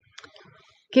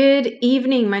Good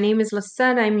evening. My name is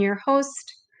Lisette. I'm your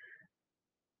host.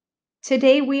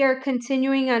 Today we are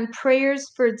continuing on prayers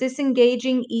for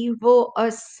disengaging evil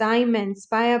assignments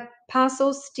by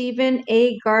Apostle Stephen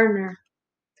A. Gardner.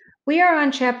 We are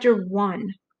on chapter 1.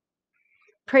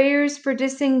 Prayers for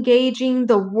disengaging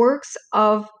the works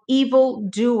of evil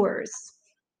doers.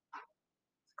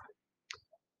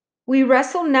 We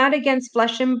wrestle not against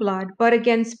flesh and blood, but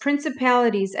against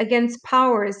principalities, against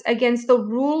powers, against the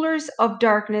rulers of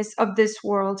darkness of this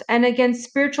world, and against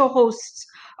spiritual hosts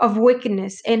of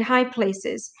wickedness in high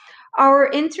places.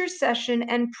 Our intercession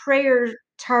and prayer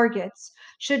targets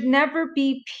should never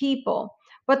be people,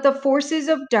 but the forces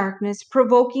of darkness,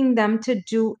 provoking them to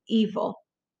do evil.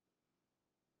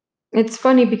 It's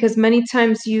funny because many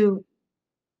times you,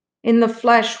 in the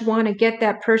flesh, want to get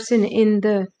that person in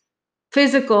the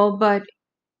physical, but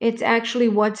it's actually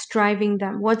what's driving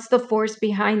them. What's the force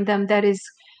behind them that is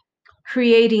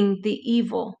creating the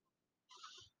evil?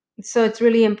 So it's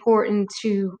really important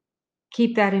to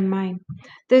keep that in mind.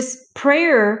 This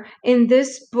prayer in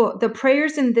this book, the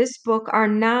prayers in this book are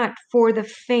not for the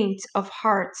faint of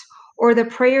heart or the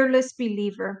prayerless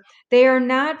believer. They are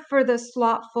not for the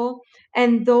slothful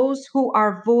and those who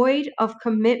are void of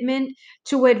commitment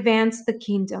to advance the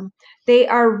kingdom. They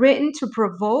are written to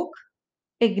provoke,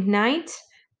 ignite,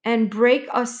 and break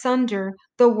asunder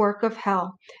the work of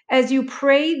hell. As you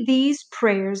pray these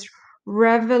prayers,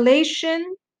 revelation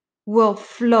will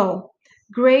flow.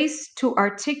 Grace to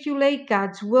articulate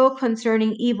God's will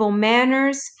concerning evil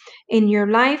manners in your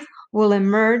life will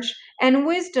emerge, and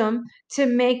wisdom to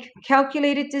make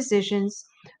calculated decisions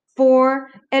for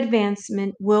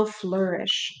advancement will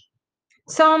flourish.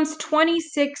 Psalms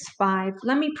 26:5.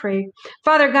 Let me pray.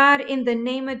 Father God, in the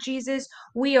name of Jesus,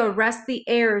 we arrest the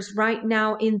errors right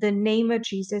now in the name of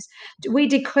Jesus. We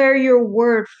declare your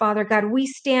word, Father God. We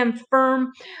stand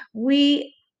firm.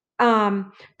 We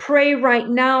pray right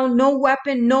now, no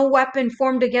weapon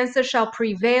formed against us shall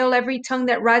prevail. Every tongue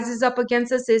that rises up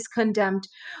against us is condemned.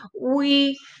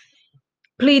 We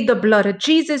plead the blood of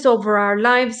Jesus over our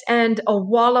lives and a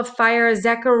wall of fire,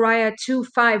 Zechariah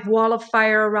 2:5, wall of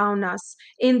fire around us.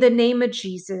 In the name of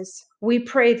Jesus, we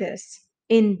pray this.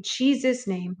 In Jesus'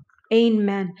 name,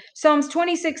 amen. Psalms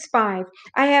 26:5,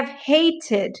 I have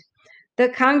hated the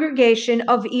congregation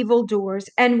of evildoers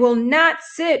and will not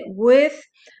sit with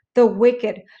the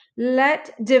wicked.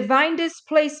 Let divine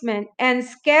displacement and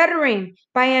scattering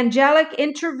by angelic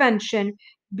intervention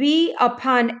be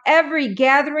upon every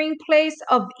gathering place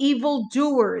of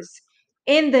evildoers.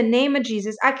 In the name of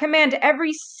Jesus, I command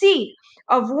every seat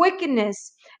of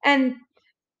wickedness and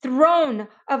throne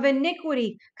of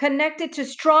iniquity connected to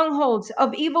strongholds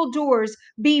of evildoers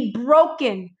be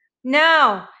broken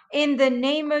now in the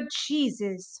name of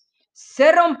Jesus.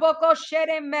 Psalms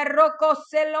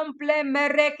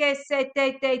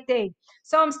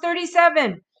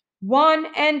 37, 1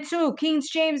 and 2, King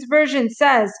James Version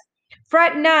says,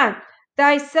 Fret not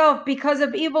thyself because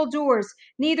of evildoers,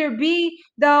 neither be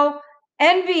thou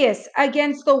envious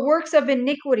against the works of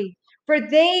iniquity, for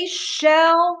they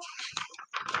shall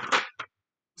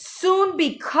soon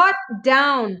be cut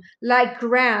down like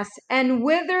grass and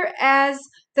wither as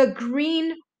the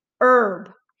green herb.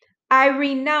 I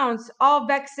renounce all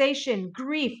vexation,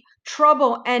 grief,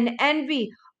 trouble, and envy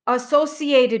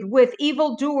associated with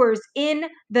evildoers in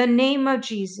the name of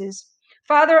Jesus.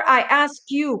 Father, I ask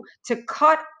you to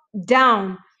cut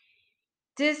down,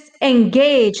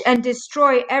 disengage, and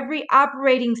destroy every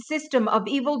operating system of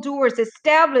evildoers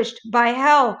established by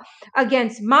hell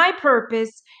against my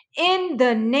purpose in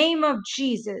the name of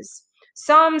Jesus.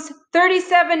 Psalms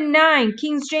 37:9,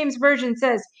 King James Version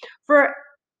says, For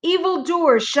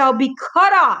evildoers shall be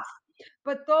cut off,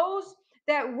 but those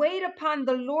that wait upon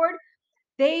the Lord,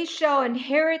 they shall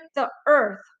inherit the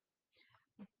earth.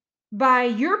 By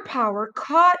your power,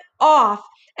 cut off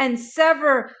and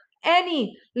sever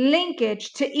any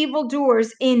linkage to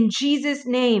evildoers in Jesus'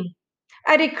 name.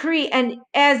 I decree, and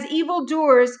as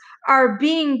evildoers are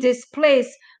being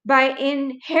displaced by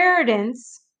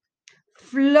inheritance,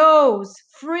 flows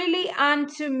freely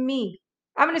unto me.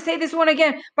 I'm going to say this one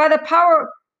again.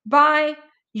 By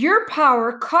your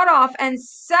power, cut off and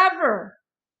sever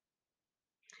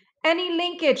any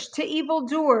linkage to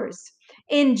evildoers.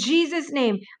 In Jesus'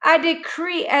 name, I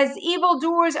decree as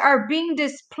evildoers are being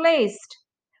displaced,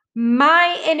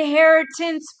 my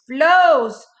inheritance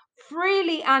flows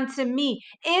freely unto me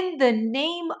in the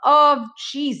name of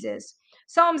Jesus.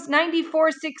 Psalms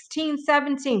 94:16,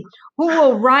 17. Who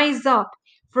will rise up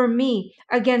for me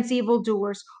against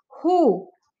evildoers? Who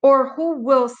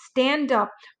will stand up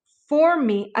for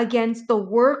me against the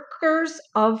workers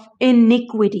of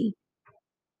iniquity?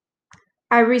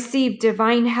 I receive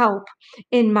divine help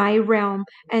in my realm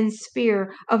and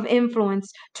sphere of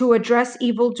influence to address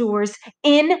evildoers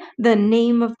in the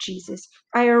name of Jesus.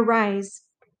 I arise.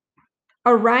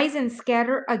 Arise and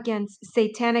scatter against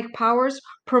satanic powers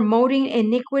promoting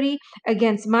iniquity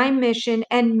against my mission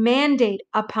and mandate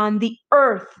upon the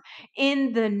earth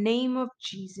in the name of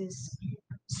Jesus.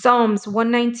 Psalms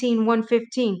 119,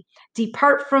 115.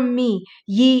 Depart from me,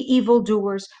 ye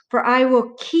evildoers, for I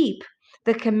will keep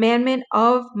the commandment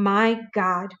of my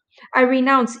God. I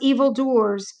renounce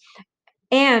evildoers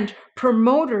and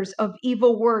promoters of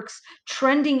evil works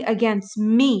trending against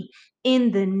me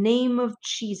in the name of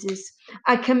Jesus.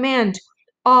 I command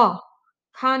all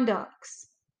conduits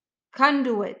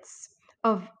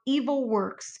of evil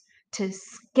works to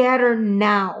scatter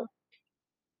now.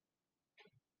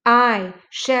 I,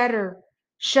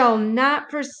 shall not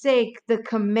forsake the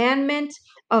commandment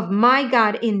of my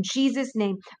God in Jesus'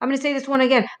 name. I'm going to say this one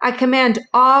again. I command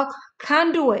all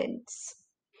conduits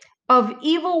of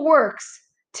evil works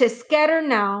to scatter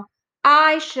now.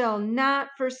 I shall not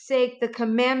forsake the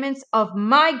commandments of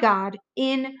my God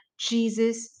in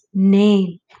Jesus'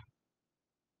 name.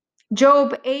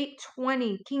 Job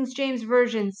 8:20, King James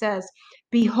Version says,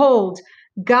 behold,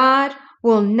 God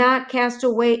will not cast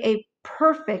away a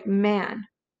perfect man,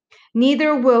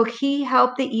 neither will he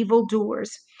help the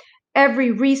evildoers.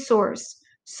 Every resource,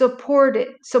 support,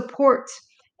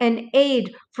 and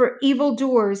aid for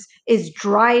evildoers is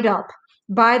dried up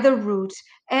by the root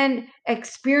and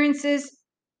experiences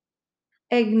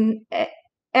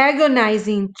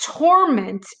agonizing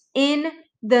torment in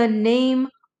the name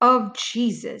of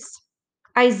Jesus.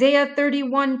 Isaiah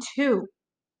 31:2.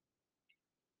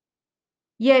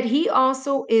 Yet he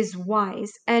also is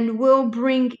wise and will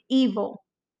bring evil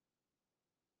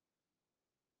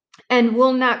and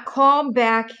will not call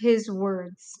back his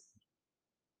words,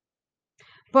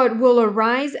 but will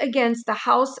arise against the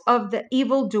house of the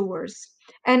evildoers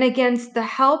and against the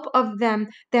help of them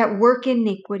that work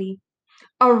iniquity.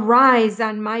 Arise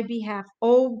on my behalf,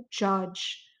 O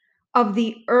judge of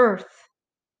the earth,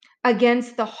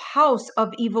 against the house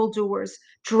of evildoers.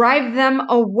 Drive them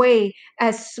away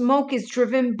as smoke is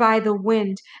driven by the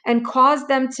wind, and cause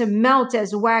them to melt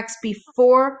as wax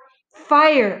before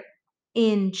fire.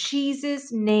 In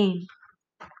Jesus' name.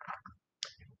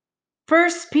 1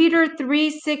 Peter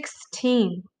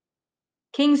 3:16,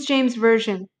 King James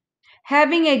Version.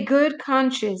 Having a good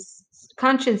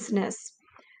consciousness,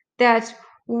 that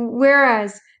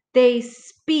whereas they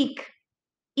speak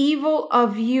evil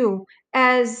of you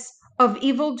as of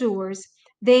evildoers,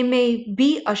 they may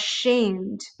be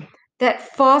ashamed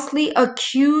that falsely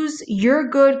accuse your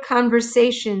good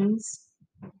conversations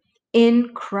in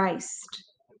Christ.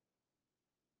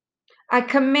 I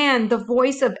command the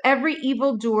voice of every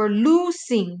evildoer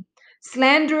loosing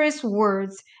slanderous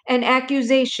words and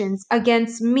accusations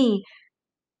against me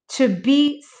to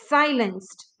be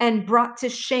silenced and brought to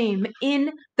shame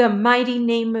in the mighty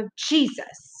name of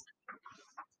Jesus.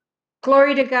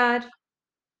 Glory to God.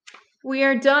 We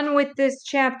are done with this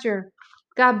chapter.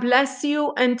 God bless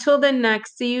you. Until the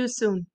next. See you soon.